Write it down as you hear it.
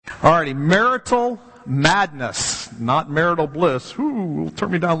Alrighty, marital madness, not marital bliss. Ooh, turn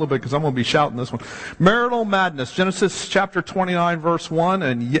me down a little bit because I'm going to be shouting this one. Marital madness, Genesis chapter 29, verse 1.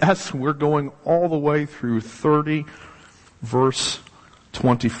 And yes, we're going all the way through 30, verse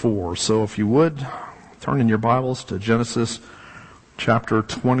 24. So if you would, turn in your Bibles to Genesis chapter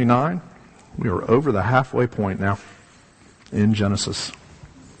 29. We are over the halfway point now in Genesis.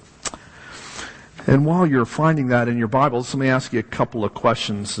 And while you're finding that in your Bibles, let me ask you a couple of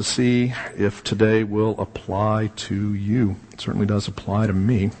questions to see if today will apply to you. It certainly does apply to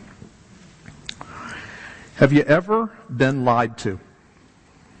me. Have you ever been lied to?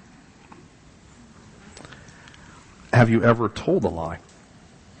 Have you ever told a lie?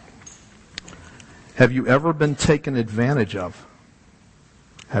 Have you ever been taken advantage of?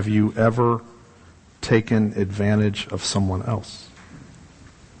 Have you ever taken advantage of someone else?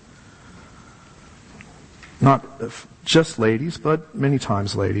 Not just ladies, but many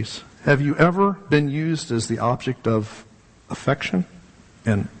times ladies. Have you ever been used as the object of affection?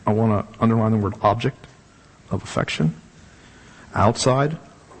 And I want to underline the word object of affection. Outside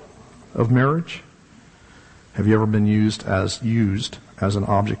of marriage? Have you ever been used as an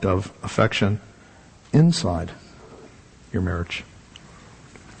object of affection inside your marriage?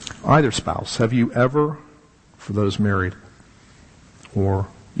 Either spouse, have you ever, for those married or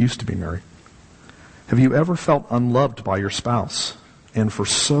used to be married, have you ever felt unloved by your spouse and for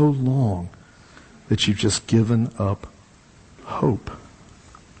so long that you've just given up hope?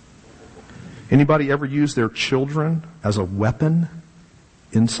 Anybody ever use their children as a weapon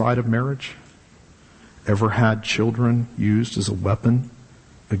inside of marriage? Ever had children used as a weapon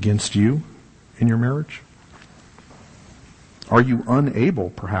against you in your marriage? Are you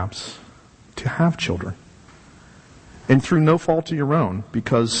unable, perhaps, to have children? And through no fault of your own,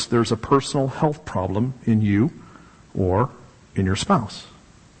 because there's a personal health problem in you or in your spouse?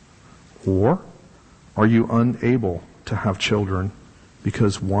 Or are you unable to have children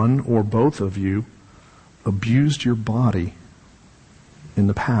because one or both of you abused your body in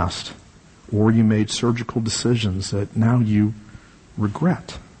the past, or you made surgical decisions that now you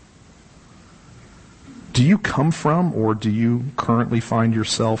regret? Do you come from, or do you currently find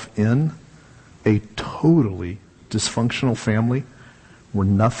yourself in, a totally dysfunctional family where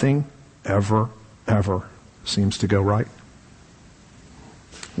nothing ever seems to go right?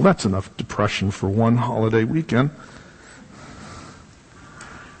 Well, that's enough depression for one holiday weekend.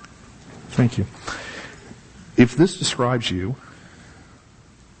 Thank you. If this describes you,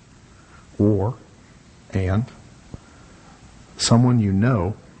 and someone you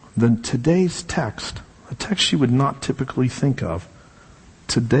know, then today's text, a text you would not typically think of,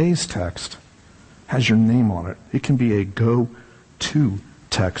 today's text has your name on it. It can be a go-to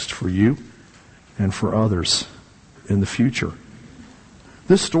text for you and for others in the future.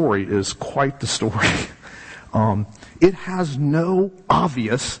 This story is quite the story. It has no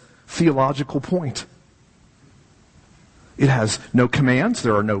obvious theological point. It has no commands.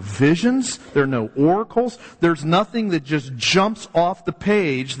 There are no visions. There are no oracles. There's nothing that just jumps off the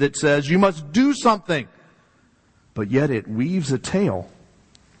page that says you must do something. But yet it weaves a tale.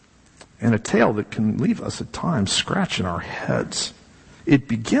 And a tale that can leave us at times scratching our heads.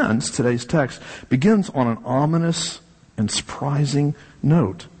 Today's text begins on an ominous and surprising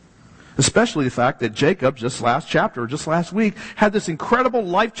note. Especially the fact that Jacob, just last week, had this incredible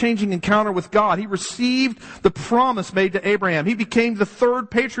life-changing encounter with God. He received the promise made to Abraham. He became the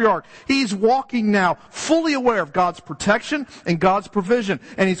third patriarch. He's walking now fully aware of God's protection and God's provision.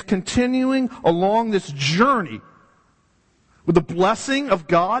 And he's continuing along this journey with the blessing of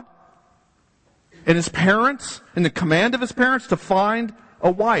God and his parents, and the command of his parents to find a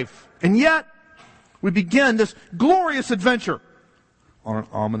wife. And yet, we begin this glorious adventure on an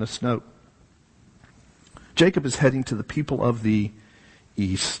ominous note. Jacob is heading to the people of the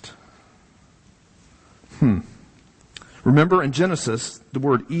East. Remember, in Genesis, the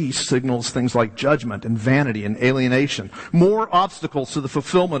word East signals things like judgment and vanity and alienation. More obstacles to the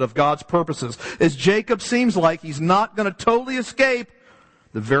fulfillment of God's purposes. As Jacob seems like he's not going to totally escape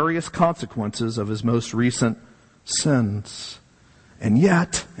the various consequences of his most recent sins. And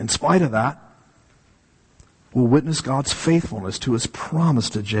yet, in spite of that, we'll witness God's faithfulness to his promise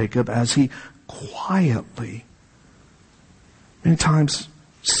to Jacob as he quietly, many times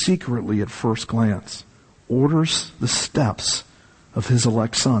secretly at first glance, orders the steps of his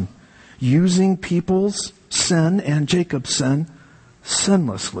elect son, using people's sin and Jacob's sin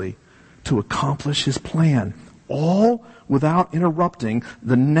sinlessly to accomplish his plan, all without interrupting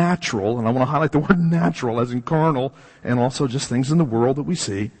the natural, and I want to highlight the word natural as in carnal, and also just things in the world that we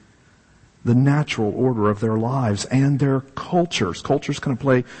see, the natural order of their lives and their cultures. Culture's going to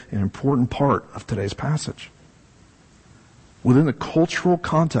play an important part of today's passage. Within the cultural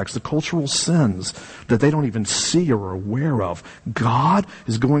context, the cultural sins that they don't even see or are aware of, God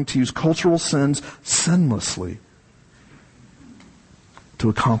is going to use cultural sins sinlessly to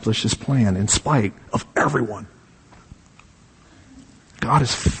accomplish His plan in spite of everyone. God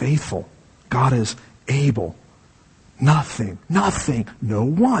is faithful. God is able. Nothing, no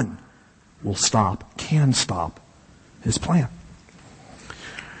one can stop His plan.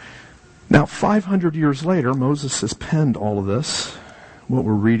 Now, 500 years later, Moses has penned all of this, what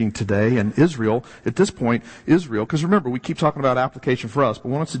we're reading today, and Israel, at this point, because remember, we keep talking about application for us, but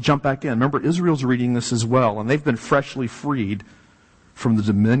we want us to jump back in. Remember, Israel's reading this as well, and they've been freshly freed from the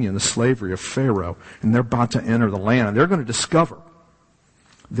dominion, the slavery of Pharaoh, and they're about to enter the land, and they're going to discover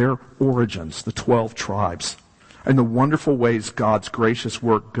their origins, the 12 tribes, and the wonderful ways God's gracious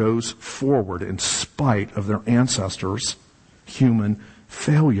work goes forward in spite of their ancestors' human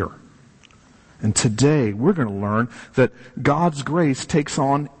failure. And today we're going to learn that God's grace takes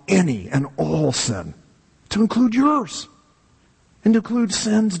on any and all sin, to include yours, and to include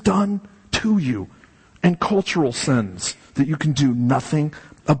sins done to you, and cultural sins that you can do nothing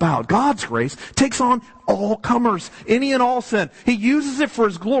about. God's grace takes on all comers, any and all sin. He uses it for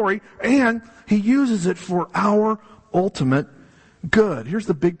His glory, and He uses it for our ultimate good. Here's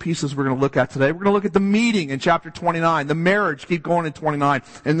the big pieces we're going to look at today. We're going to look at the meeting in chapter 29, the marriage, keep going in 29,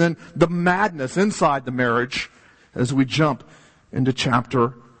 and then the madness inside the marriage as we jump into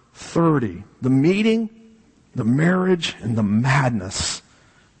chapter 30. The meeting, the marriage, and the madness.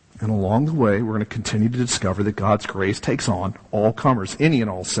 And along the way, we're going to continue to discover that God's grace takes on all comers, any and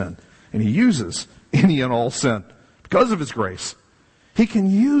all sin. And He uses any and all sin because of His grace. He can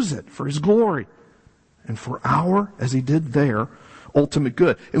use it for His glory and for our, as He did there, ultimate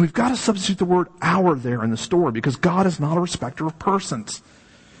good. And we've got to substitute the word our there in the story because God is not a respecter of persons.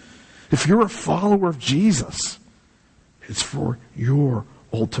 If you're a follower of Jesus, it's for your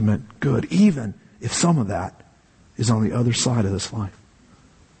ultimate good, even if some of that is on the other side of this life.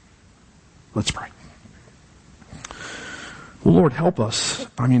 Let's pray. Well, Lord, help us.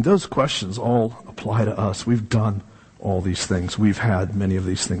 Those questions all apply to us. We've done all these things. We've had many of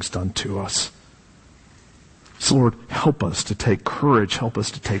these things done to us. So, Lord, help us to take courage. Help us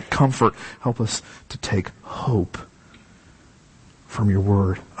to take comfort. Help us to take hope from your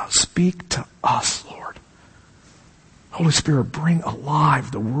word. Speak to us, Lord. Holy Spirit, bring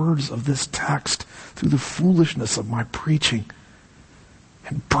alive the words of this text through the foolishness of my preaching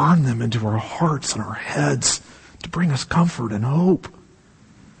and burn them into our hearts and our heads to bring us comfort and hope.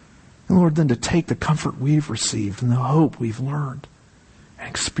 And Lord, then to take the comfort we've received and the hope we've learned and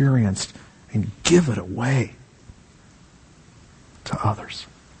experienced and give it away to others.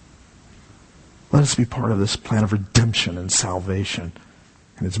 Let us be part of this plan of redemption and salvation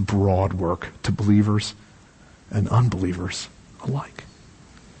and its broad work to believers and unbelievers alike.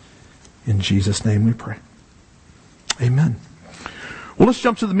 In Jesus' name we pray. Amen. Well, let's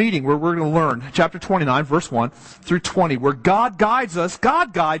jump to the meeting where we're going to learn, chapter 29, verse 1 through 20, where God guides us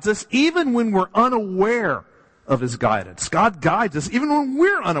even when we're unaware of His guidance. God guides us even when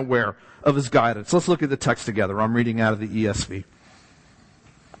we're unaware of His guidance. Let's look at the text together. I'm reading out of the ESV.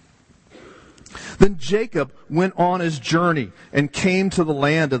 Then Jacob went on his journey and came to the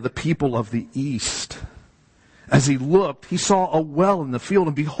land of the people of the east. As he looked, he saw a well in the field,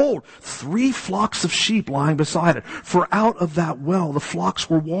 and behold, 3 flocks of sheep lying beside it. For out of that well the flocks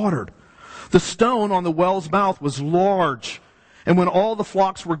were watered. The stone on the well's mouth was large. And when all the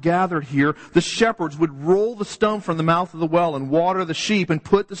flocks were gathered here, the shepherds would roll the stone from the mouth of the well and water the sheep and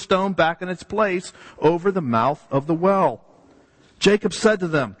put the stone back in its place over the mouth of the well. Jacob said to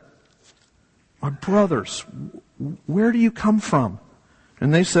them, "My brothers, where do you come from?"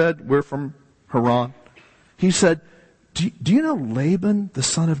 And they said, "We're from Haran." He said, do you know Laban, the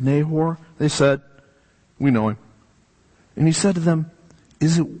son of Nahor? They said, "We know him." And he said to them,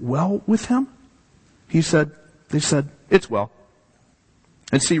 "Is it well with him?" They said, "It's well.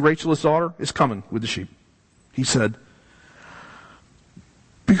 And see, Rachel, his daughter, is coming with the sheep." He said,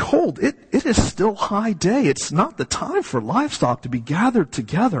 "Behold, it is still high day. It's not the time for livestock to be gathered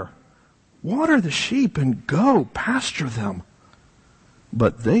together. Water the sheep and go pasture them."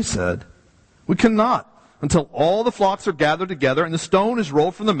 But they said, "We cannot until all the flocks are gathered together and the stone is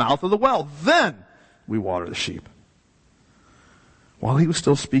rolled from the mouth of the well. Then we water the sheep." While he was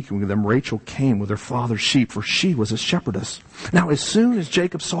still speaking with them, Rachel came with her father's sheep, for she was a shepherdess. Now as soon as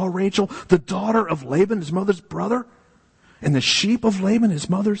Jacob saw Rachel, the daughter of Laban, his mother's brother, and the sheep of Laban, his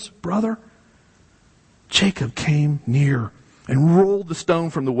mother's brother, Jacob came near and rolled the stone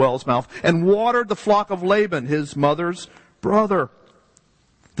from the well's mouth and watered the flock of Laban, his mother's brother.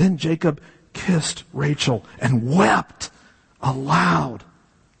 Then Jacob kissed Rachel and wept aloud.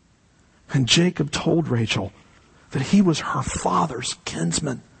 And Jacob told Rachel that he was her father's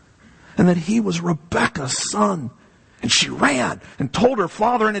kinsman and that he was Rebekah's son. And she ran and told her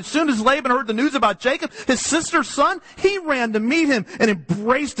father. And as soon as Laban heard the news about Jacob, his sister's son, he ran to meet him and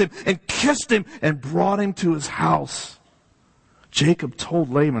embraced him and kissed him and brought him to his house. Jacob told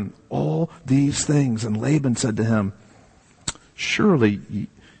Laban all these things. And Laban said to him, surely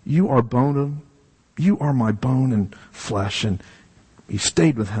you are my bone and flesh. And he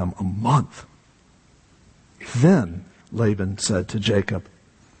stayed with him a month. Then Laban said to Jacob,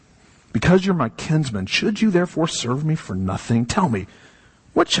 because you're my kinsman, should you therefore serve me for nothing? Tell me,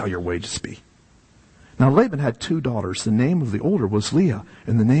 what shall your wages be? Now Laban had 2 daughters. The name of the older was Leah,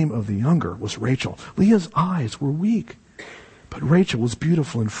 and the name of the younger was Rachel. Leah's eyes were weak, but Rachel was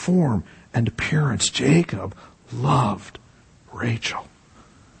beautiful in form and appearance. Jacob loved Rachel.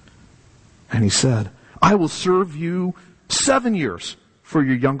 And he said, I will serve you 7 years for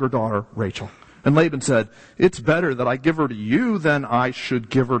your younger daughter, Rachel. And Laban said, it's better that I give her to you than I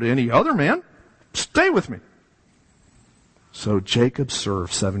should give her to any other man. Stay with me. So Jacob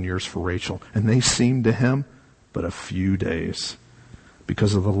served 7 years for Rachel, and they seemed to him but a few days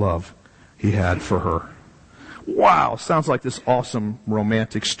because of the love he had for her. Wow, sounds like this awesome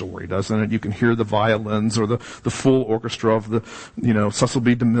romantic story, doesn't it? You can hear the violins or the full orchestra of the, Cecil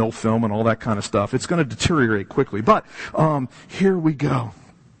B. DeMille film and all that kind of stuff. It's going to deteriorate quickly, but here we go.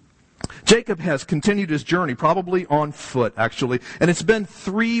 Jacob has continued his journey, probably on foot, actually. And it's been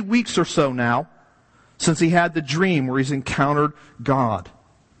 3 weeks or so now since he had the dream where he's encountered God.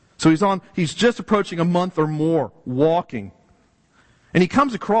 So he's just approaching a month or more walking. And he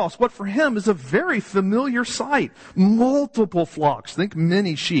comes across what for him is a very familiar sight. Multiple flocks, think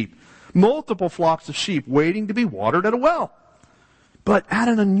many sheep. Multiple flocks of sheep waiting to be watered at a well. But at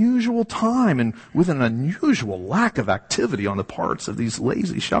an unusual time and with an unusual lack of activity on the parts of these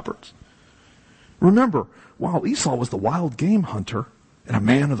lazy shepherds. Remember, while Esau was the wild game hunter and a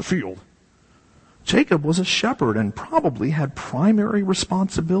man of the field, Jacob was a shepherd and probably had primary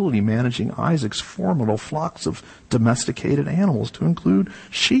responsibility managing Isaac's formidable flocks of domesticated animals to include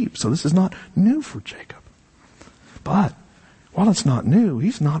sheep. So this is not new for Jacob. But while it's not new,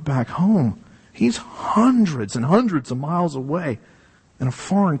 he's not back home. He's hundreds and hundreds of miles away in a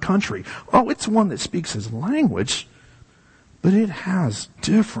foreign country. Oh, it's one that speaks his language, but it has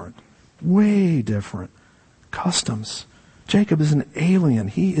way different customs. Jacob is an alien.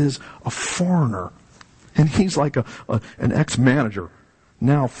 He is a foreigner. And he's like an ex-manager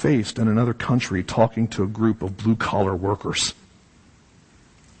now faced in another country talking to a group of blue-collar workers.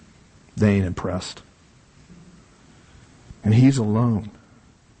 They ain't impressed. And he's alone.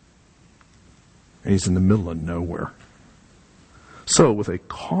 And he's in the middle of nowhere. So, with a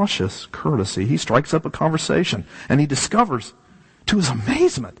cautious courtesy, he strikes up a conversation, and he discovers, to his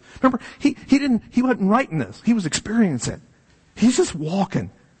amazement, remember, he wasn't writing this, he was experiencing it. He's just walking,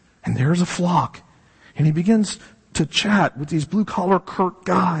 and there's a flock, and he begins to chat with these blue-collar curt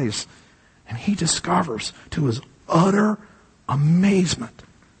guys, and he discovers, to his utter amazement,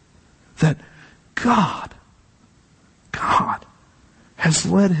 that God has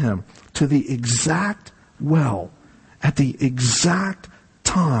led him to the exact well at the exact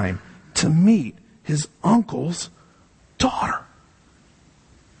time to meet his uncle's daughter.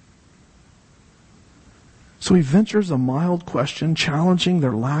 So he ventures a mild question, challenging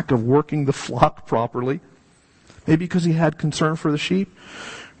their lack of working the flock properly. Maybe because he had concern for the sheep.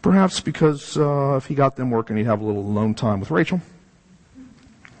 Perhaps because if he got them working, he'd have a little alone time with Rachel.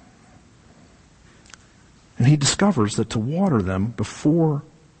 And he discovers that to water them before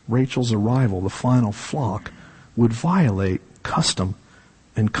Rachel's arrival, the final flock, would violate custom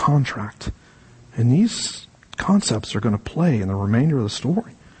and contract. And these concepts are going to play in the remainder of the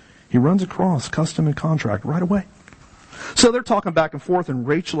story. He runs across custom and contract right away. So they're talking back and forth, and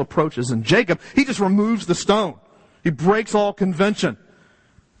Rachel approaches, and Jacob, he just removes the stone. He breaks all convention.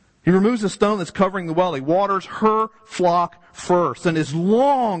 He removes the stone that's covering the well. He waters her flock first. And his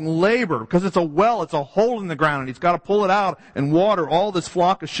long labor, because it's a well, it's a hole in the ground, and he's got to pull it out and water all this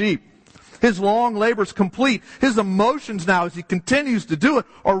flock of sheep. His long labor is complete. His emotions now, as he continues to do it,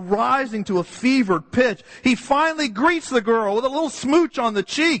 are rising to a fevered pitch. He finally greets the girl with a little smooch on the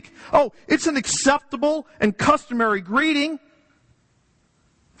cheek. Oh, it's an acceptable and customary greeting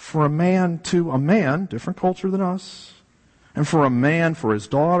for a man to a man, different culture than us, and for a man for his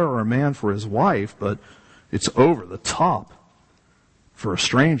daughter or a man for his wife, but it's over the top for a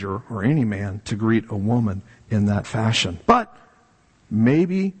stranger or any man to greet a woman in that fashion. But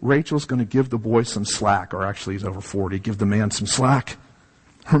maybe Rachel's going to give the boy some slack, or actually he's over 40, give the man some slack.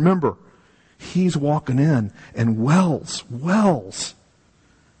 Remember, he's walking in, and wells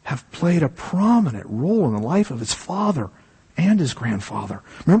have played a prominent role in the life of his father and his grandfather.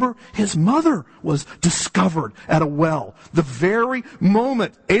 Remember, his mother was discovered at a well the very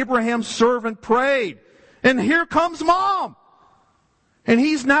moment Abraham's servant prayed. And here comes Mom. And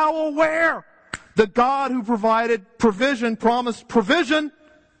he's now aware the God who provided provision, promised provision,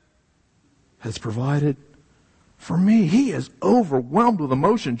 has provided for me. He is overwhelmed with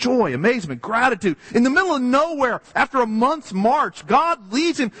emotion, joy, amazement, gratitude. In the middle of nowhere, after a month's march, God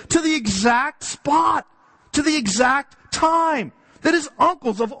leads him to the exact spot, to the exact time that his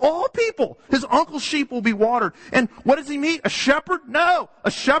uncles, of all people, his uncle's sheep will be watered. And what does he meet? A shepherd? No. A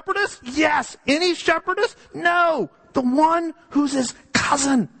shepherdess? Yes. Any shepherdess? No. The one who's his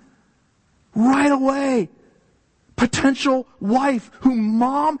cousin. Right away. Potential wife whom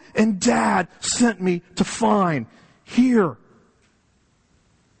Mom and Dad sent me to find here.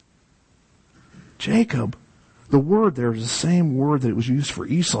 Jacob, the word there is the same word that was used for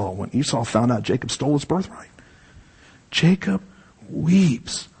Esau when Esau found out Jacob stole his birthright. Jacob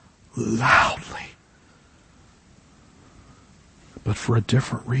weeps loudly, but for a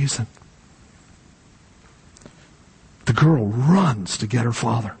different reason. The girl runs to get her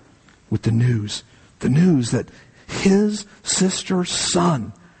father with the news that his sister's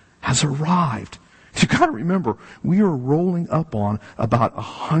son has arrived. You got to remember, we are rolling up on about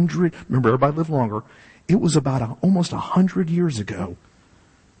 100. Remember, everybody lived longer. It was about almost 100 years ago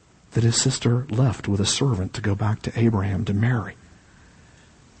that his sister left with a servant to go back to Abraham to marry.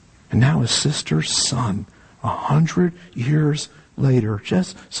 And now his sister's son, 100 years later,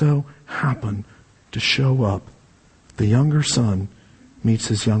 just so happened to show up. The younger son meets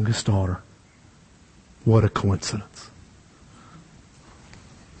his youngest daughter. What a coincidence.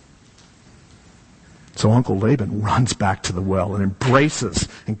 So Uncle Laban runs back to the well and embraces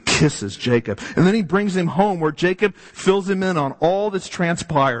and kisses Jacob. And then he brings him home where Jacob fills him in on all that's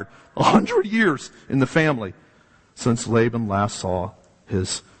transpired. 100 years in the family since Laban last saw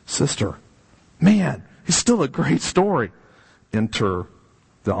his sister. Man, it's still a great story. Enter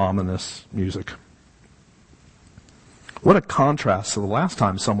the ominous music. What a contrast to the last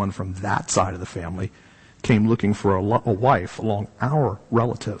time someone from that side of the family came looking for a wife along our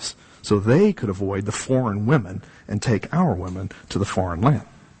relatives so they could avoid the foreign women and take our women to the foreign land.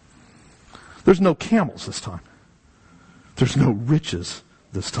 There's no camels this time. There's no riches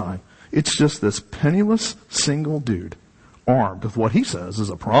this time. It's just this penniless single dude armed with what he says is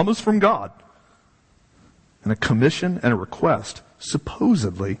a promise from God and a commission and a request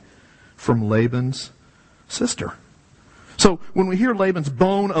supposedly from Laban's sister. So when we hear Laban's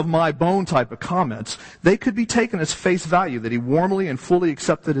bone of my bone type of comments, they could be taken as face value that he warmly and fully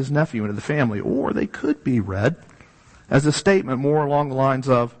accepted his nephew into the family, or they could be read as a statement more along the lines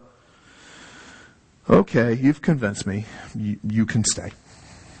of, okay, you've convinced me, you can stay.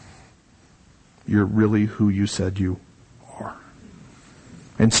 You're really who you said you are.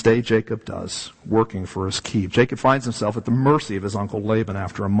 And stay Jacob does, working for his keep. Jacob finds himself at the mercy of his uncle Laban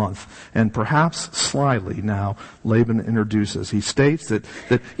after a month. And perhaps slyly now, Laban introduces. He states that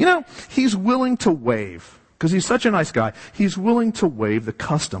he's willing to waive, because he's such a nice guy, he's willing to waive the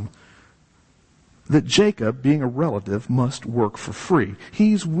custom that Jacob, being a relative, must work for free.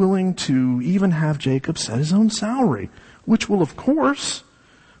 He's willing to even have Jacob set his own salary, which will, of course,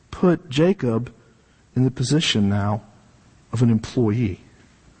 put Jacob in the position now of an employee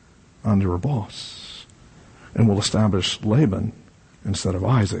under a boss, and will establish Laban instead of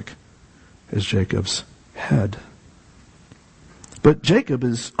Isaac as Jacob's head. But Jacob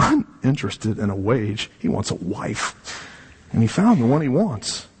is uninterested in a wage. He wants a wife. And he found the one he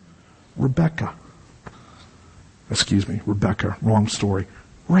wants. Rebecca. Wrong story.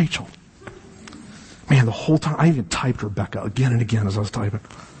 Rachel. Man, the whole time, I even typed Rebecca again and again as I was typing.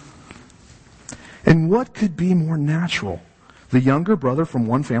 And what could be more natural? The younger brother from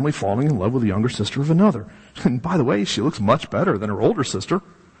one family falling in love with the younger sister of another. And by the way, she looks much better than her older sister.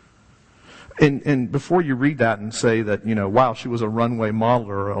 And before you read that and say that, wow, she was a runway model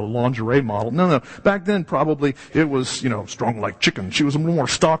or a lingerie model. No. Back then, probably it was, strong like chicken. She was a little more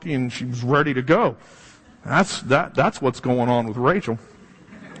stocky and she was ready to go. That's what's going on with Rachel.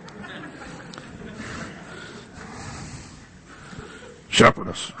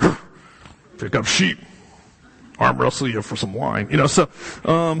 Shepherdess. Pick up sheep. Arm wrestle you for some wine.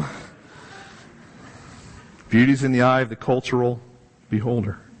 Beauty's in the eye of the cultural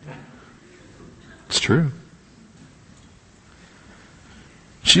beholder. It's true.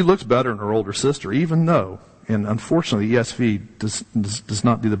 She looks better than her older sister, even though and unfortunately ESV does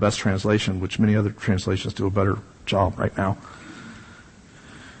not do the best translation, which many other translations do a better job right now.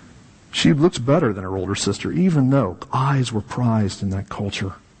 She looks better than her older sister, even though eyes were prized in that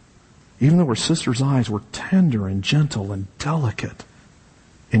culture. Even though her sister's eyes were tender and gentle and delicate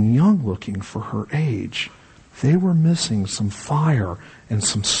and young-looking for her age, they were missing some fire and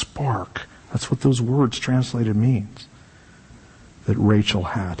some spark. That's what those words translated means, that Rachel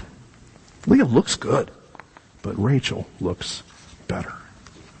had. Leah looks good, but Rachel looks better.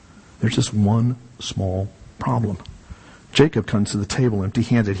 There's just one small problem. Jacob comes to the table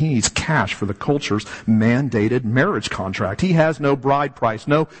empty-handed. He needs cash for the culture's mandated marriage contract. He has no bride price,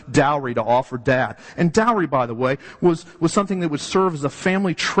 no dowry to offer Dad. And dowry, by the way, was something that would serve as a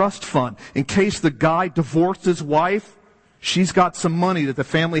family trust fund. In case the guy divorced his wife, she's got some money that the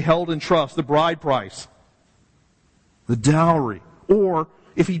family held in trust, the bride price, the dowry. Or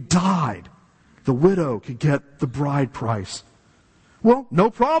if he died, the widow could get the bride price. Well, no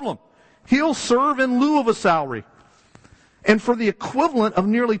problem. He'll serve in lieu of a salary. And for the equivalent of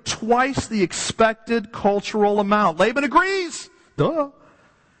nearly twice the expected cultural amount. Laban agrees. Duh.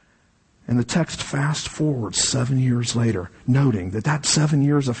 And the text fast forwards 7 years later, noting that 7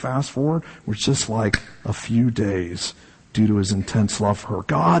 years of fast forward was just like a few days due to his intense love for her.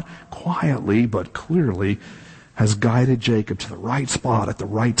 God, quietly but clearly, has guided Jacob to the right spot at the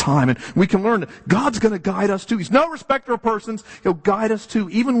right time. And we can learn that God's going to guide us too. He's no respecter of persons. He'll guide us too,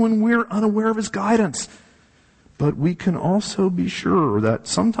 even when we're unaware of His guidance. But we can also be sure that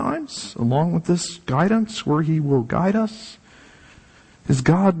sometimes, along with this guidance, where He will guide us, is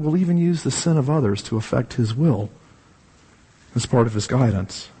God will even use the sin of others to affect His will as part of His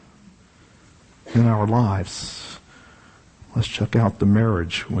guidance in our lives. Let's check out the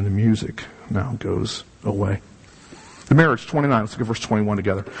marriage when the music now goes away. The marriage, 29. Let's look at verse 21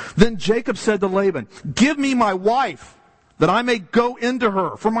 together. Then Jacob said to Laban, "Give me my wife, that I may go into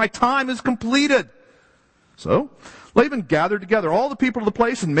her, for my time is completed." So Laban gathered together all the people of the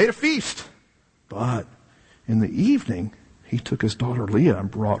place and made a feast. But in the evening, he took his daughter Leah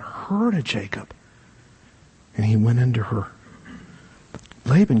and brought her to Jacob. And he went into her.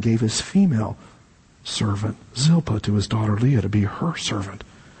 Laban gave his female servant Zilpah to his daughter Leah to be her servant.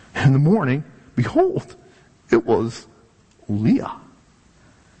 And in the morning, behold, it was Leah.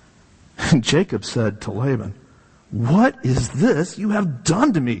 And Jacob said to Laban, "What is this you have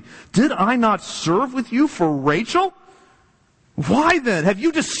done to me? Did I not serve with you for Rachel? Why then have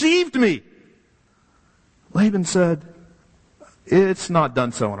you deceived me?" Laban said, "It's not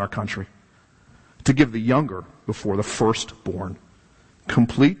done so in our country, to give the younger before the firstborn.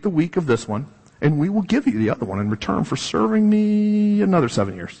 Complete the week of this one, and we will give you the other one in return for serving me another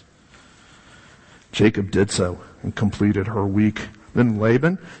 7 years." Jacob did so and completed her week. Then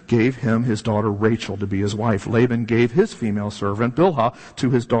Laban gave him his daughter Rachel to be his wife. Laban gave his female servant Bilhah to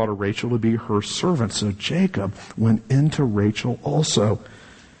his daughter Rachel to be her servant. So Jacob went into Rachel also.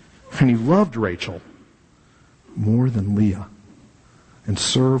 And he loved Rachel more than Leah and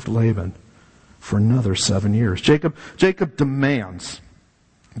served Laban for another 7 years. Jacob demands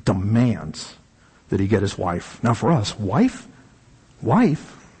that he get his wife. Now for us, wife,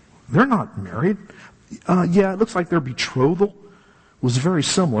 they're not married. It looks like their betrothal was very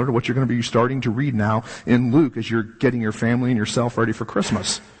similar to what you're going to be starting to read now in Luke as you're getting your family and yourself ready for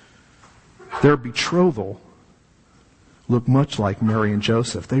Christmas. Their betrothal looked much like Mary and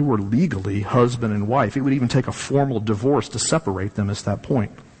Joseph. They were legally husband and wife. It would even take a formal divorce to separate them at that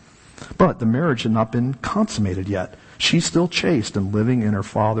point. But the marriage had not been consummated yet. She's still chaste and living in her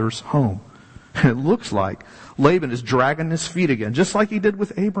father's home. And it looks like Laban is dragging his feet again, just like he did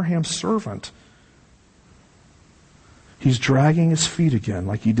with Abraham's servant. He's dragging his feet again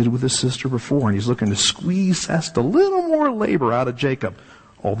like he did with his sister before, and he's looking to squeeze just a little more labor out of Jacob,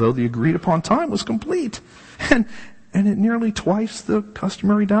 although the agreed upon time was complete. And at nearly twice the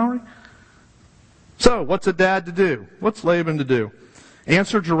customary dowry. So, what's a dad to do? What's Laban to do?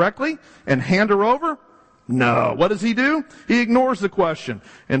 Answer directly and hand her over? No. What does he do? He ignores the question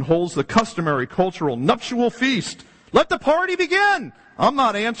and holds the customary cultural nuptial feast. Let the party begin. I'm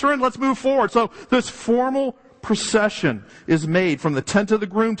not answering. Let's move forward. So, this formal procession is made from the tent of the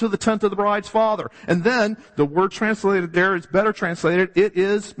groom to the tent of the bride's father. And then the word translated there is better translated. It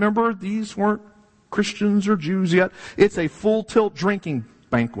is, remember, these weren't Christians or Jews yet. It's a full tilt drinking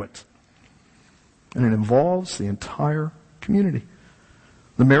banquet. And it involves the entire community.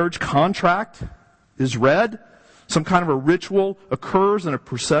 The marriage contract is read. Some kind of a ritual occurs and a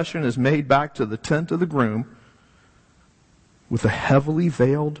procession is made back to the tent of the groom with a heavily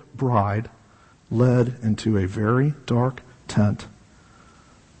veiled bride led into a very dark tent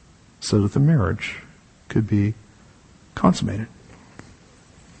so that the marriage could be consummated.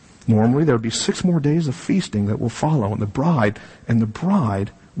 Normally, there would be 6 more days of feasting that will follow, and the bride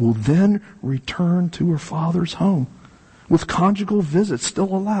will then return to her father's home, with conjugal visits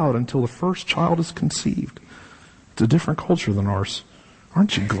still allowed until the first child is conceived. It's a different culture than ours.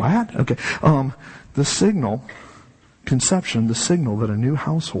 Aren't you glad? Okay. The signal that a new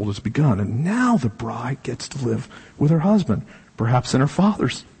household has begun, and now the bride gets to live with her husband, perhaps in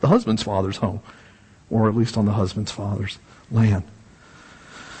the husband's father's home, or at least on the husband's father's land.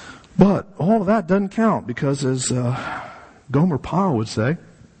 But all of that doesn't count, because as Gomer Pyle would say,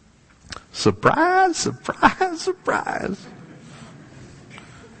 surprise, surprise, surprise.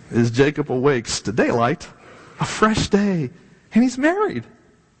 As Jacob awakes to daylight, a fresh day, and he's married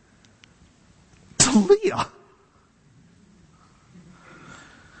to Leah.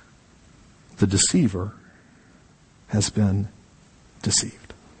 The deceiver has been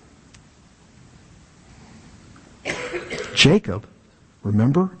deceived. Jacob,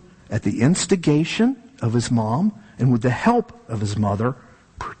 remember, at the instigation of his mom and with the help of his mother,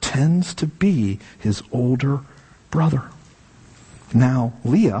 pretends to be his older brother. Now,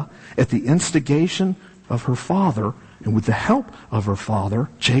 Leah, at the instigation of her father and with the help of her father,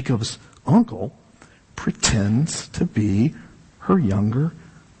 Jacob's uncle, pretends to be her younger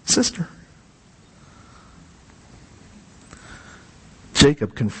sister.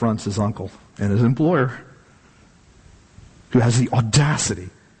 Jacob confronts his uncle and his employer, who has the audacity.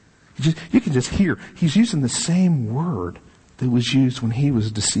 You can just hear, he's using the same word that was used when he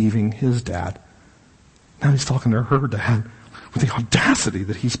was deceiving his dad. Now he's talking to her dad with the audacity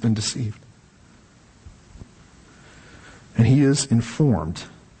that he's been deceived. And he is informed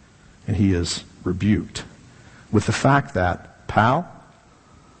and he is rebuked with the fact that, pal,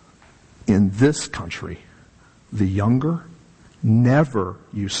 in this country, the younger never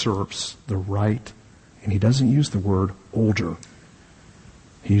usurps the right, and he doesn't use the word older.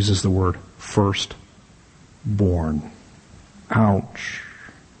 He uses the word firstborn. Ouch.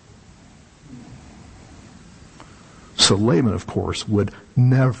 So Laban, of course, would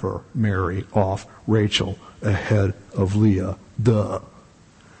never marry off Rachel ahead of Leah. Duh.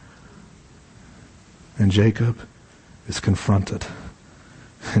 And Jacob is confronted.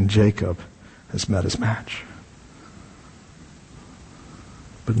 And Jacob has met his match.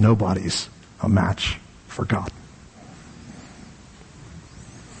 But nobody's a match for God.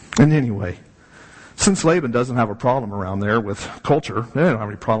 And anyway, since Laban doesn't have a problem around there with culture, they don't have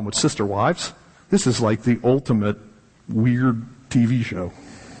any problem with sister wives. This is like the ultimate weird TV show.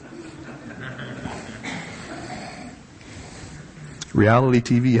 Reality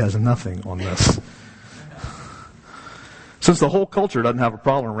TV has nothing on this. Since the whole culture doesn't have a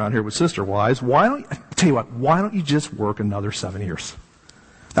problem around here with sister wives, why don't you just work another 7 years?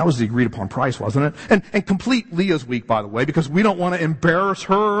 That was the agreed upon price, wasn't it? And complete Leah's week, by the way, because we don't want to embarrass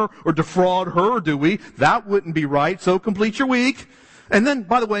her or defraud her, do we? That wouldn't be right, so complete your week. And then,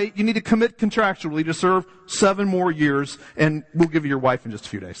 by the way, you need to commit contractually to serve 7 more years, and we'll give you your wife in just a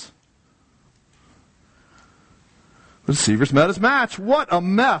few days. The deceiver's met his match. What a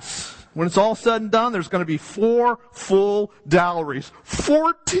mess. When it's all said and done, there's going to be 4 full dowries,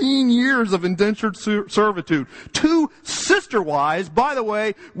 14 years of indentured servitude, 2 sister wives, by the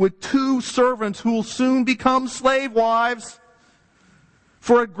way, with 2 servants who will soon become slave wives,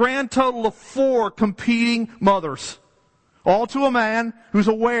 for a grand total of 4 competing mothers. All to a man who's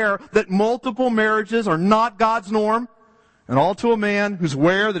aware that multiple marriages are not God's norm, and all to a man who's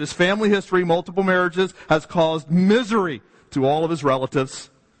aware that his family history, multiple marriages, has caused misery to all of his relatives.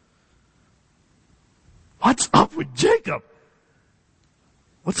 What's up with Jacob?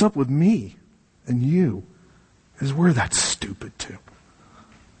 What's up with me and you? Is we're that stupid too.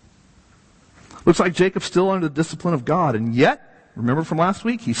 Looks like Jacob's still under the discipline of God, and yet, remember from last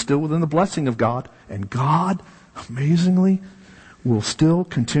week, he's still within the blessing of God, and God, amazingly, will still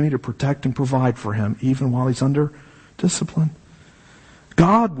continue to protect and provide for him even while he's under discipline.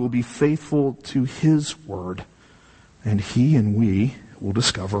 God will be faithful to his word, and he and we will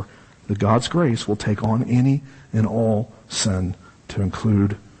discover that God's grace will take on any and all sin, to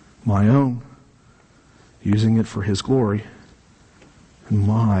include my own, using it for his glory and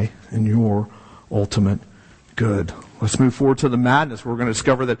my and your ultimate good. Let's move forward to the madness. We're going to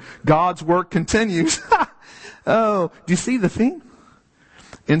discover that God's work continues. Oh, do you see the theme?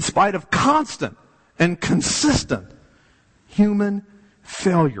 In spite of constant and consistent human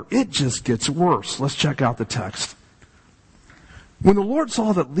failure, it just gets worse. Let's check out the text. When the Lord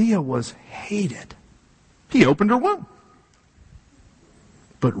saw that Leah was hated, he opened her womb.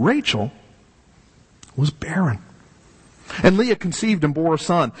 But Rachel was barren. And Leah conceived and bore a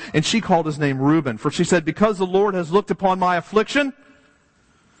son, and she called his name Reuben. For she said, because the Lord has looked upon my affliction,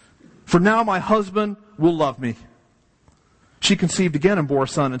 for now my husband will love me. She conceived again and bore a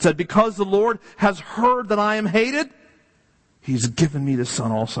son, and said, because the Lord has heard that I am hated, He's given me this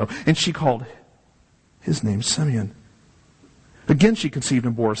son also. And she called his name Simeon. Again she conceived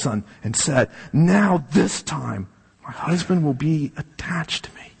and bore a son, and said, now this time my husband will be attached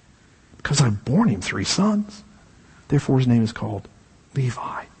to me, because I've borne him 3 sons. Therefore his name is called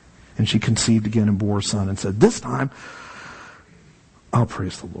Levi. And she conceived again and bore a son, and said, this time I'll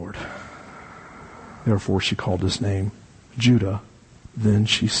praise the Lord. Therefore she called his name Judah. Then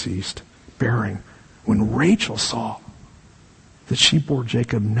she ceased bearing. When Rachel saw that she bore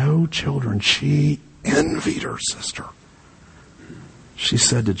Jacob no children, she envied her sister. She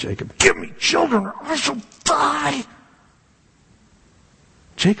said to Jacob, give me children or I shall die.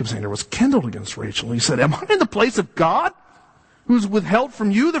 Jacob's anger was kindled against Rachel. He said, am I in the place of God, who's withheld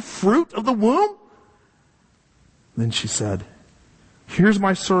from you the fruit of the womb? Then she said, here's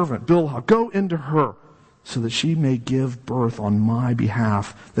my servant Bilhah, go into her, so that she may give birth on my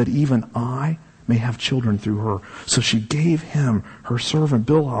behalf, that even I may have children through her. So she gave him her servant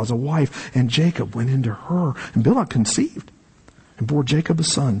Bilhah as a wife, and Jacob went into her. And Bilhah conceived and bore Jacob a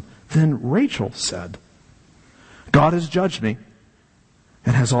son. Then Rachel said, God has judged me,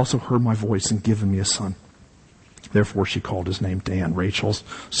 and has also heard my voice and given me a son. Therefore she called his name Dan. Rachel's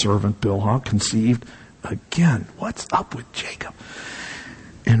servant Bilhah conceived again. What's up with Jacob?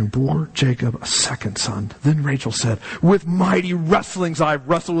 And bore Jacob a second son. Then Rachel said, with mighty wrestlings I have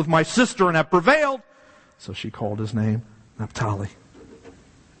wrestled with my sister and have prevailed. So she called his name Naphtali.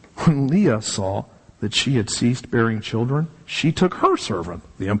 When Leah saw that she had ceased bearing children, she took her servant,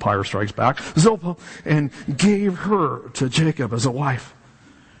 the Empire Strikes Back, Zilpah, and gave her to Jacob as a wife.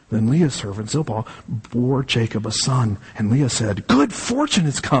 Then Leah's servant Zilpah bore Jacob a son, and Leah said, good fortune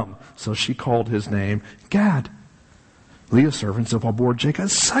has come. So she called his name Gad. Leah's servant Zilpah bore Jacob a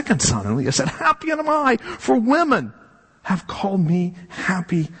second son, and Leah said, happy am I, for women have called me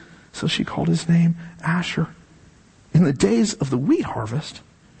happy. So she called his name Asher. In the days of the wheat harvest,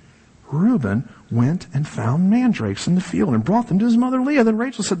 Reuben went and found mandrakes in the field and brought them to his mother Leah. Then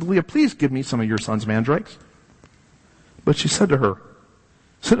Rachel said to Leah, please give me some of your son's mandrakes. But she said to her,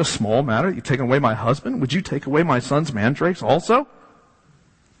 is it a small matter that you've taken away my husband? Would you take away my son's mandrakes also?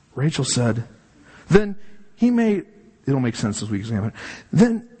 Rachel said, then he may, it'll make sense as we examine it,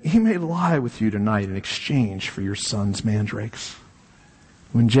 then he may lie with you tonight in exchange for your son's mandrakes.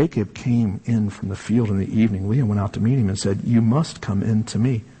 When Jacob came in from the field in the evening, Leah went out to meet him and said, you must come in to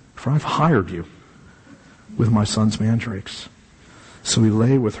me, for I've hired you with my son's mandrakes. So he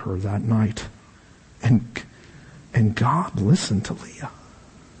lay with her that night, and God listened to Leah.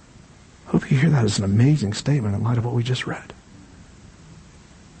 I hope you hear that as an amazing statement in light of what we just read.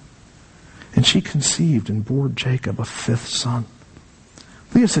 And she conceived and bore Jacob a 5th son.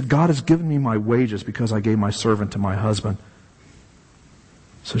 Leah said, God has given me my wages because I gave my servant to my husband.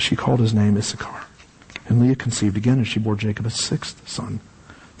 So she called his name Issachar. And Leah conceived again, and she bore Jacob a 6th son.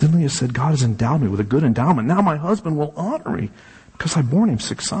 Then Leah said, God has endowed me with a good endowment. Now my husband will honor me because I borne him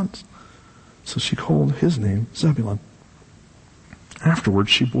 6 sons. So she called his name Zebulun. Afterwards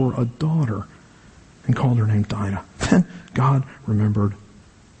she bore a daughter and called her name Dinah. Then God remembered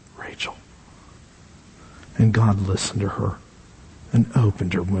Rachel. And God listened to her and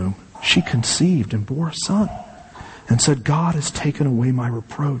opened her womb. She conceived and bore a son and said, God has taken away my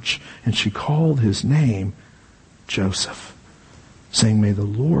reproach. And she called his name Joseph, saying, may the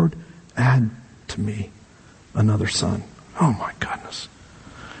Lord add to me another son. Oh my goodness.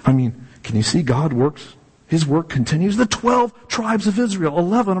 I mean, can you see God works? His work continues. The 12 tribes of Israel,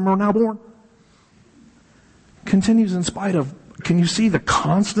 11 of them are now born. Continues in spite of, can you see the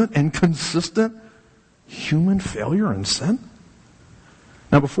constant and consistent human failure and sin?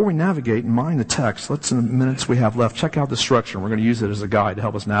 Now, before we navigate and mine the text, let's, in the minutes we have left, check out the structure. We're going to use it as a guide to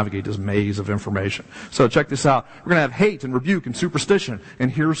help us navigate this maze of information. So check this out. We're going to have hate and rebuke and superstition. And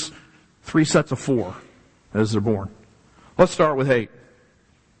here's 3 sets of 4 as they're born. Let's start with hate.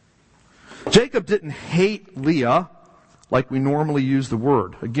 Jacob didn't hate Leah like we normally use the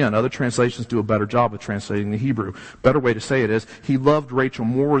word. Again, other translations do a better job of translating the Hebrew. Better way to say it is, he loved Rachel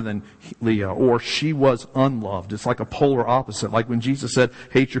more than Leah, or she was unloved. It's like a polar opposite. Like when Jesus said,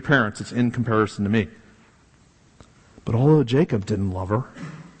 hate your parents, it's in comparison to me. But although Jacob didn't love her,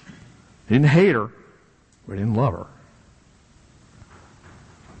 he didn't hate her, but he didn't love her.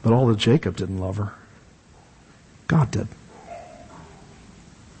 But although Jacob didn't love her, God did.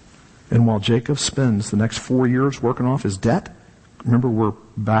 And while Jacob spends the next 4 years working off his debt, remember we're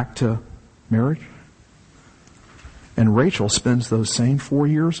back to marriage, and Rachel spends those same 4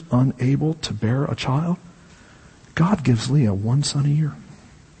 years unable to bear a child, God gives Leah 1 son a year.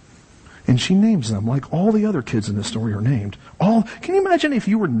 And she names them like all the other kids in this story are named. Can you imagine if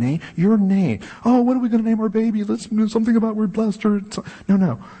you were named your name? Oh, what are we going to name our baby? Let's do something about we're blessed.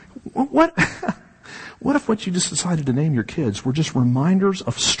 No. What if what you just decided to name your kids were just reminders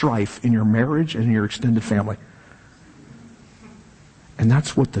of strife in your marriage and in your extended family? And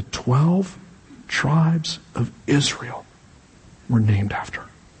that's what the 12 tribes of Israel were named after.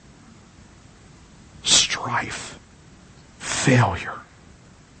 Strife, failure,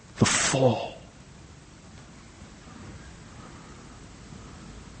 the fall.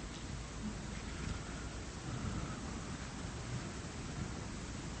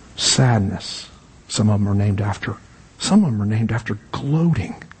 Sadness, some of them are named after. Some of them are named after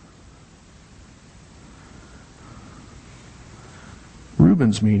gloating.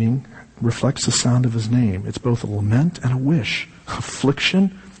 Reuben's meaning reflects the sound of his name. It's both a lament and a wish,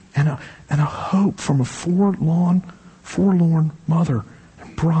 affliction and a hope from a forlorn mother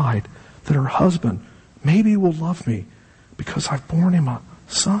and bride that her husband maybe will love me because I've borne him a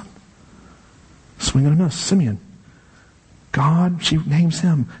son. Swing and a miss. Simeon. God, she names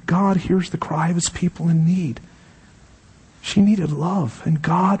him. God hears the cry of his people in need. She needed love, and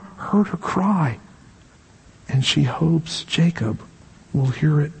God heard her cry. And she hopes Jacob will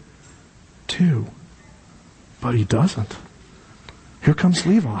hear it too. But he doesn't. Here comes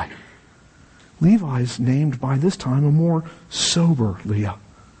Levi. Levi's named by this time a more sober Leah.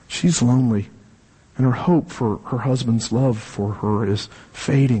 She's lonely, and her hope for her husband's love for her is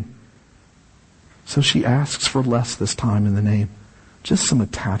fading. So she asks for less this time in the name. Just some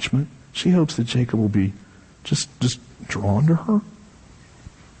attachment. She hopes that Jacob will be just drawn to her.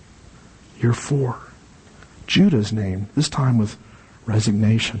 Year 4. Judah's named, this time with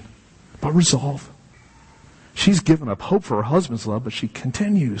resignation, but resolve. She's given up hope for her husband's love, but she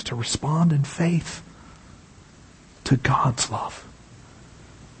continues to respond in faith to God's love,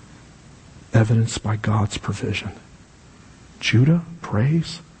 evidenced by God's provision. Judah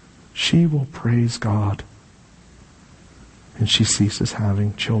prays. She will praise God. And she ceases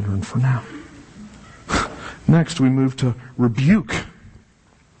having children for now. Next, we move to rebuke.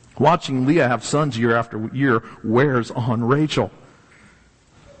 Watching Leah have sons year after year wears on Rachel.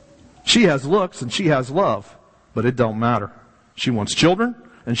 She has looks and she has love, but it don't matter. She wants children,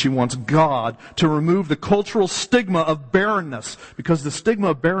 and she wants God to remove the cultural stigma of barrenness, because the stigma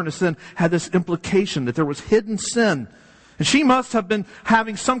of barrenness then had this implication that there was hidden sin. And she must have been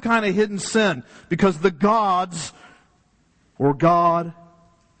having some kind of hidden sin, because the gods or God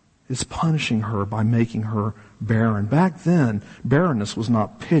is punishing her by making her barren. Back then, barrenness was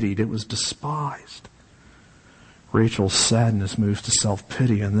not pitied, it was despised. Rachel's sadness moves to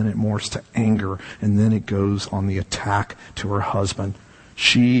self-pity, and then it morphs to anger, and then it goes on the attack to her husband.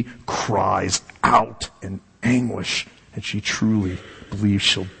 She cries out in anguish, and she truly believes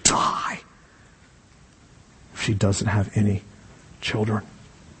she'll die if she doesn't have any children.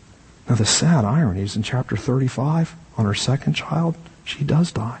 Now the sad irony is in chapter 35, on her second child, she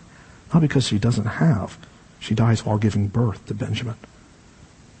does die. Not because she doesn't have. She dies while giving birth to Benjamin.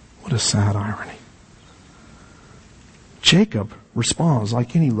 What a sad irony. Jacob responds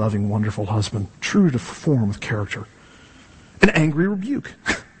like any loving, wonderful husband, true to form with character. An angry rebuke.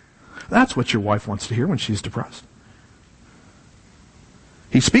 That's what your wife wants to hear when she's depressed.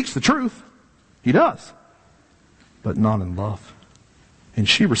 He speaks the truth. He does. But not in love. And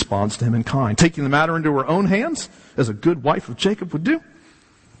she responds to him in kind, taking the matter into her own hands, as a good wife of Jacob would do.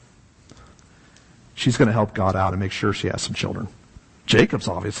 She's going to help God out and make sure she has some children. Jacob's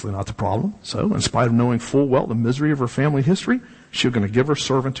obviously not the problem. So, in spite of knowing full well the misery of her family history, she's going to give her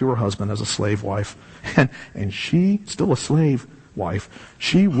servant to her husband as a slave wife. And she, still a slave wife,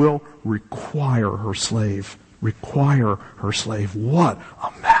 she will require her slave. Require her slave. What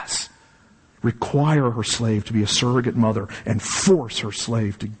a mess. Require her slave to be a surrogate mother and force her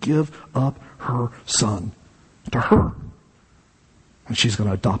slave to give up her son to her. And she's going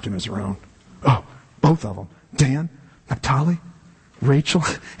to adopt him as her own. Oh, both of them. Dan, Naphtali, Rachel.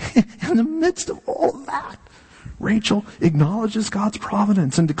 In the midst of all of that, Rachel acknowledges God's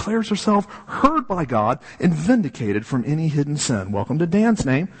providence and declares herself heard by God and vindicated from any hidden sin. Welcome to Dan's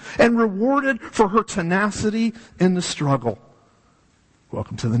name. And rewarded for her tenacity in the struggle.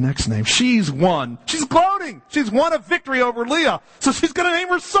 Welcome to the next name. She's won. She's gloating. She's won a victory over Leah. So she's going to name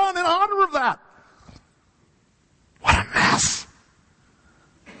her son in honor of that. What a mess.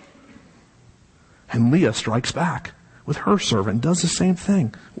 And Leah strikes back with her servant, does the same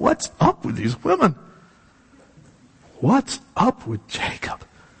thing. What's up with these women? What's up with Jacob?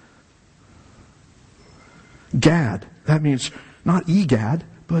 Gad, that means not Egad,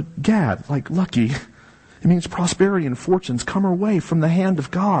 but Gad, like lucky. It means prosperity and fortunes come her way from the hand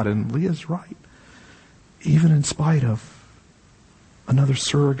of God. And Leah's right. Even in spite of another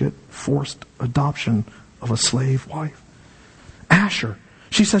surrogate forced adoption of a slave wife. Asher,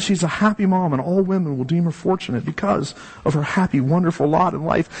 she says she's a happy mom and all women will deem her fortunate because of her happy, wonderful lot in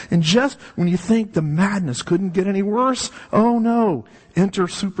life. And just when you think the madness couldn't get any worse, oh no, enter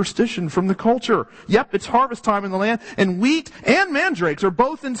superstition from the culture. Yep, it's harvest time in the land, and wheat and mandrakes are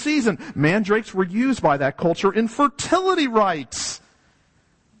both in season. Mandrakes were used by that culture in fertility rites.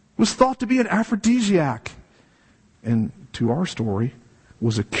 It was thought to be an aphrodisiac. And to our story,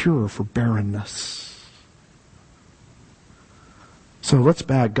 was a cure for barrenness. So let's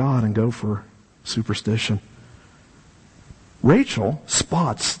bag God and go for superstition. Rachel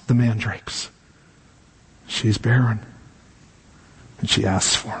spots the mandrakes. She's barren. And she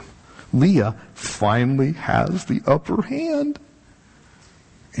asks for him. Leah finally has the upper hand.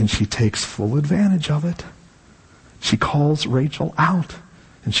 And she takes full advantage of it. She calls Rachel out.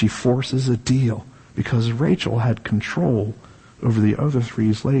 And she forces a deal. Because Rachel had control over the other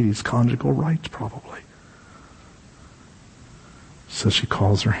three ladies' conjugal rights, probably. So she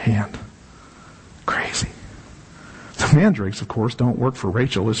calls her hand. Crazy. The mandrakes, of course, don't work for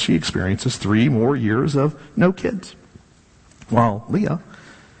Rachel as she experiences 3 more years of no kids. While Leah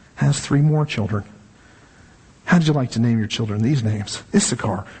has 3 more children. How did you like to name your children these names?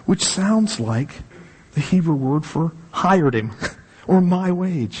 Issachar, which sounds like the Hebrew word for hired him, or my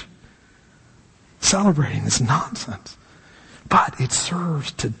wage. Celebrating this nonsense. But it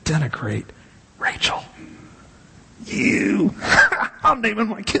serves to denigrate Rachel. You. I'm naming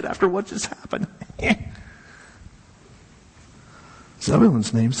my kid after what just happened.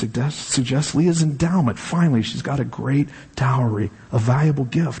 Zebulun's name suggests Leah's endowment. Finally, she's got a great dowry, a valuable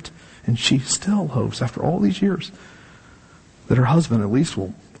gift. And she still hopes, after all these years, that her husband at least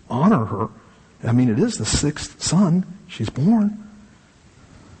will honor her. I mean, it is the 6th son she's born.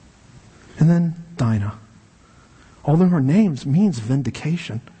 And then Dinah. Although her name means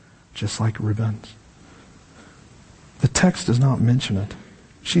vindication, just like Reuben's. The text does not mention it.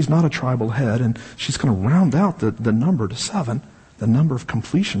 She's not a tribal head, and she's going to round out the number to 7, the number of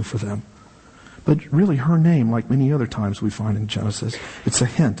completion for them. But really, her name, like many other times we find in Genesis, it's a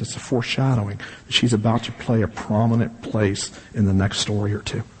hint, it's a foreshadowing that she's about to play a prominent place in the next story or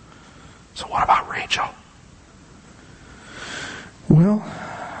two. So what about Rachel? Well,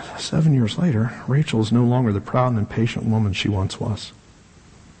 7 years later, Rachel is no longer the proud and impatient woman she once was.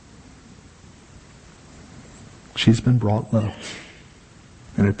 She's been brought low.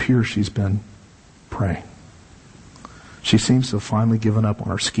 And it appears she's been praying. She seems to have finally given up on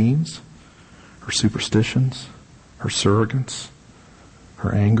her schemes, her superstitions, her surrogates,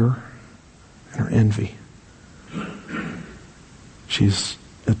 her anger, and her envy. She's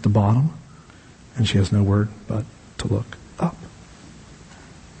at the bottom, and she has no word but to look up.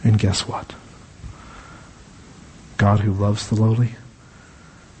 And guess what? God who loves the lowly,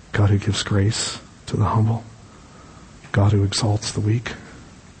 God who gives grace to the humble, God who exalts the weak,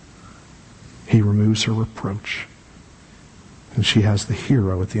 He removes her reproach. And she has the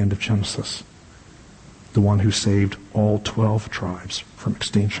hero at the end of Genesis, the one who saved all 12 tribes from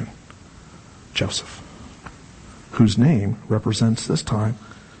extinction, Joseph, whose name represents this time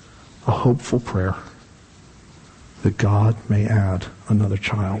a hopeful prayer that God may add another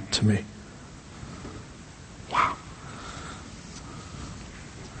child to me. Wow.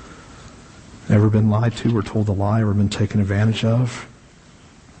 Ever been lied to or told a lie or been taken advantage of?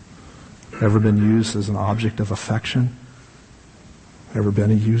 Ever been used as an object of affection? Ever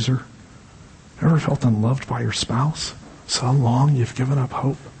been a user? Ever felt unloved by your spouse? So long you've given up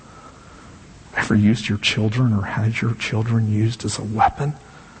hope? Ever used your children or had your children used as a weapon?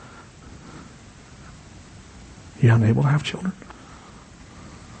 You unable to have children?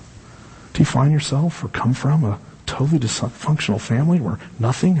 Do you find yourself or come from a totally dysfunctional family where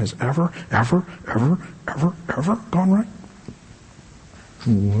nothing has ever gone right?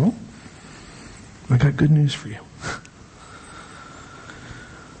 Well, I got good news for you.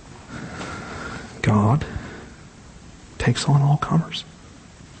 God takes on all comers.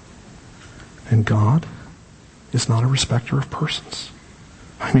 And God is not a respecter of persons.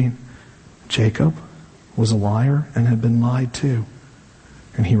 I mean, Jacob was a liar and had been lied to.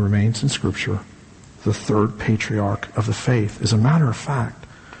 And he remains in Scripture the 3rd patriarch of the faith. As a matter of fact,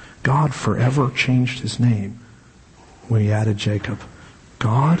 God forever changed his name when he added Jacob.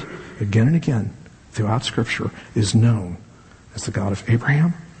 God, again and again, throughout Scripture, is known as the God of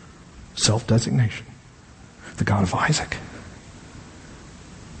Abraham, self-designation, the God of Isaac,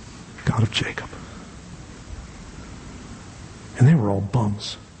 God of Jacob. And they were all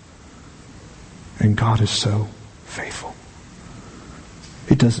bums. And God is so faithful.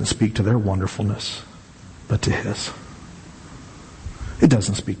 It doesn't speak to their wonderfulness, but to His. It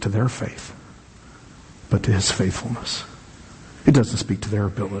doesn't speak to their faith, but to His faithfulness. It doesn't speak to their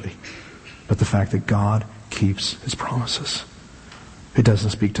ability, but the fact that God keeps His promises. It doesn't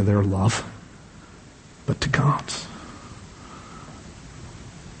speak to their love, but to God's.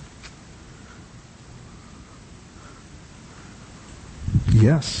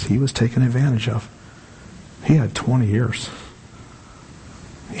 Yes, he was taken advantage of. He had 20 years.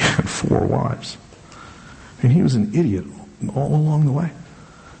 He had 4 wives. And he was an idiot all along the way.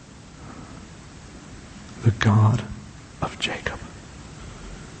 The God of Jacob,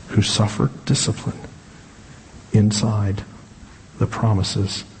 who suffered discipline inside the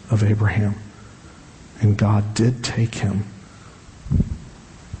promises of Abraham. And God did take him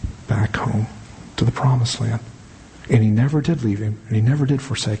back home to the promised land. And He never did leave him, and He never did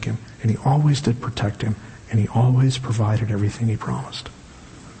forsake him, and He always did protect him, and He always provided everything He promised.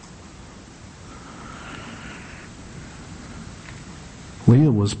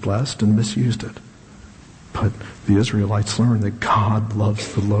 Leah was blessed and misused it. But the Israelites learned that God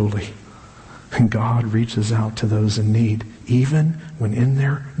loves the lowly. And God reaches out to those in need. Even when in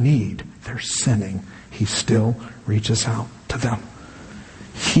their need, they're sinning, He still reaches out to them.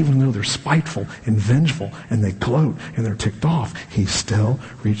 Even though they're spiteful and vengeful and they gloat and they're ticked off, He still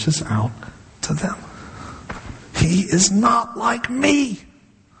reaches out to them. He is not like me.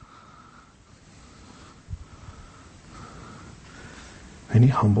 And He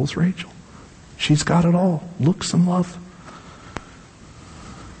humbles Rachel. She's got it all. Looks and love.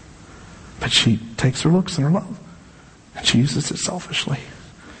 But she takes her looks and her love, and she uses it selfishly.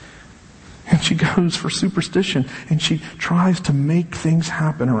 And she goes for superstition, and she tries to make things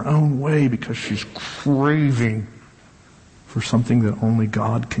happen her own way because she's craving for something that only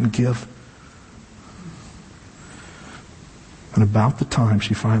God can give. And about the time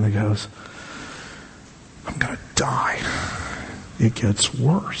she finally goes, I'm going to die, it gets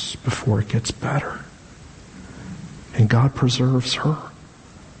worse before it gets better. And God preserves her.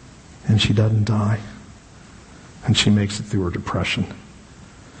 And she doesn't die. And she makes it through her depression.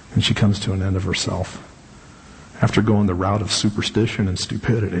 And she comes to an end of herself. After going the route of superstition and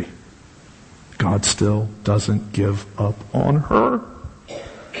stupidity, God still doesn't give up on her.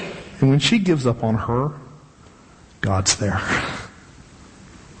 And when she gives up on her, God's there.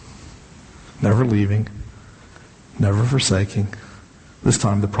 Never leaving, never forsaking. This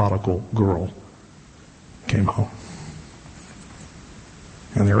time the prodigal girl came home.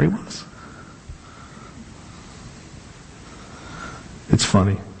 And there he was. It's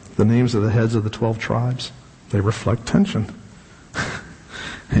funny. The names of the heads of the 12 tribes, they reflect tension.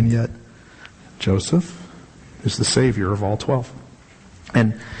 And yet, Joseph is the savior of all 12.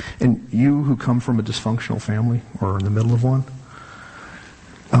 And you who come from a dysfunctional family, or in the middle of one,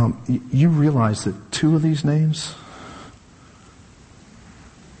 you realize that 2 of these names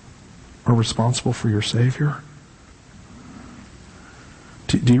are responsible for your savior.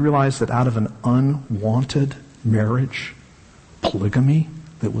 Do you realize that out of an unwanted marriage, polygamy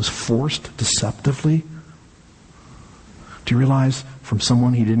that was forced deceptively, do you realize from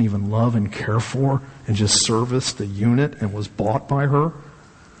someone he didn't even love and care for and just serviced the unit and was bought by her?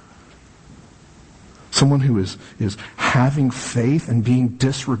 Someone who is having faith and being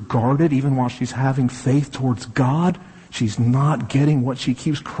disregarded even while she's having faith towards God. She's not getting what she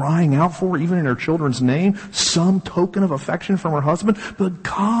keeps crying out for, even in her children's name, some token of affection from her husband. But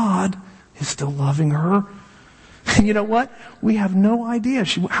God is still loving her. And you know what? We have no idea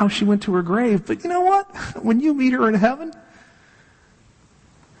how she went to her grave. But you know what? When you meet her in heaven,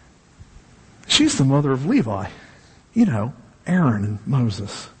 she's the mother of Levi. You know, Aaron and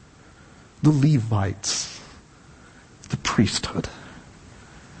Moses. The Levites. The priesthood.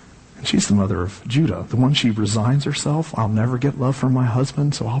 And she's the mother of Judah. The one she resigns herself. I'll never get love from my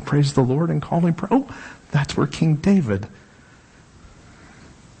husband, so I'll praise the Lord and call him. Oh, that's where King David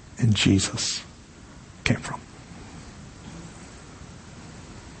and Jesus came from.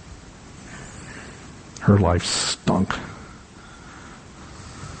 Her life stunk.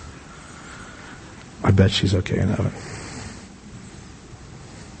 I bet she's okay in heaven.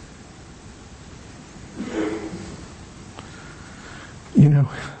 You know,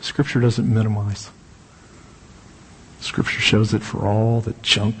 Scripture doesn't minimize. Scripture shows it for all the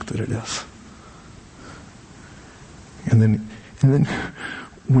junk that it is. And then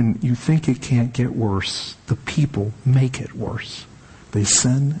when you think it can't get worse, the people make it worse. They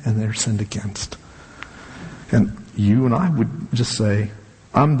sin and they're sinned against. And you and I would just say,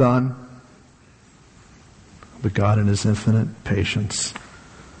 I'm done. but God in his infinite patience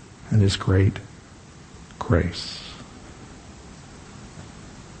and his great grace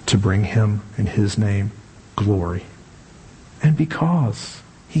to bring him in his name glory. And because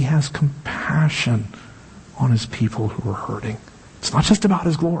he has compassion on his people who are hurting. It's not just about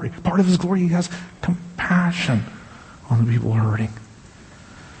his glory. Part of his glory, he has compassion on the people hurting.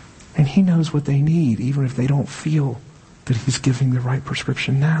 And he knows what they need, even if they don't feel that he's giving the right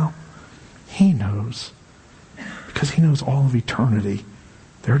prescription now. He knows. Because he knows all of eternity.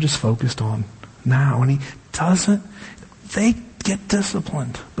 They're just focused on now. And he doesn't, they get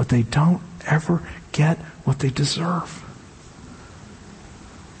disciplined, but they don't ever get what they deserve.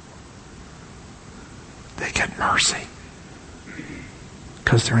 They get mercy.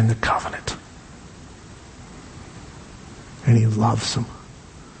 Because they're in the covenant. And he loves them.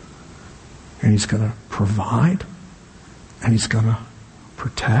 And he's going to provide. And he's going to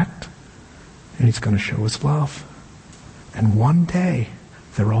protect. And he's going to show his love. And one day,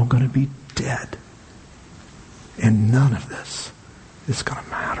 they're all going to be dead. And none of this is going to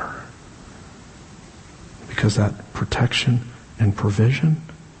matter. Because that protection and provision,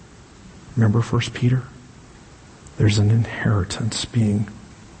 remember 1 Peter? There's an inheritance being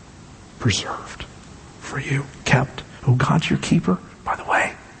preserved for you, kept. Oh, God's your keeper. By the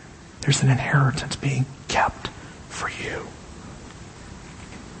way, there's an inheritance being kept for you.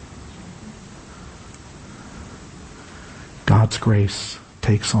 God's grace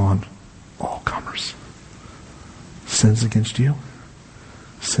takes on all comers. Sins against you,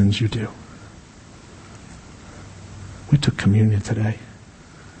 sins you do. We took communion today.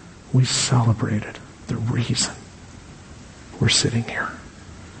 We celebrated the reason we're sitting here.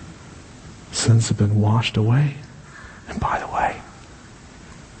 Sins have been washed away. And by the way,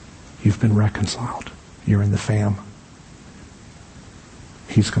 you've been reconciled. You're in the fam.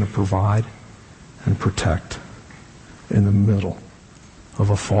 He's going to provide and protect in the middle of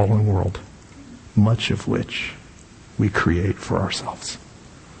a fallen world, much of which we create for ourselves.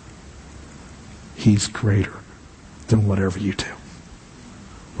 He's greater than whatever you do.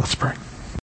 Let's pray.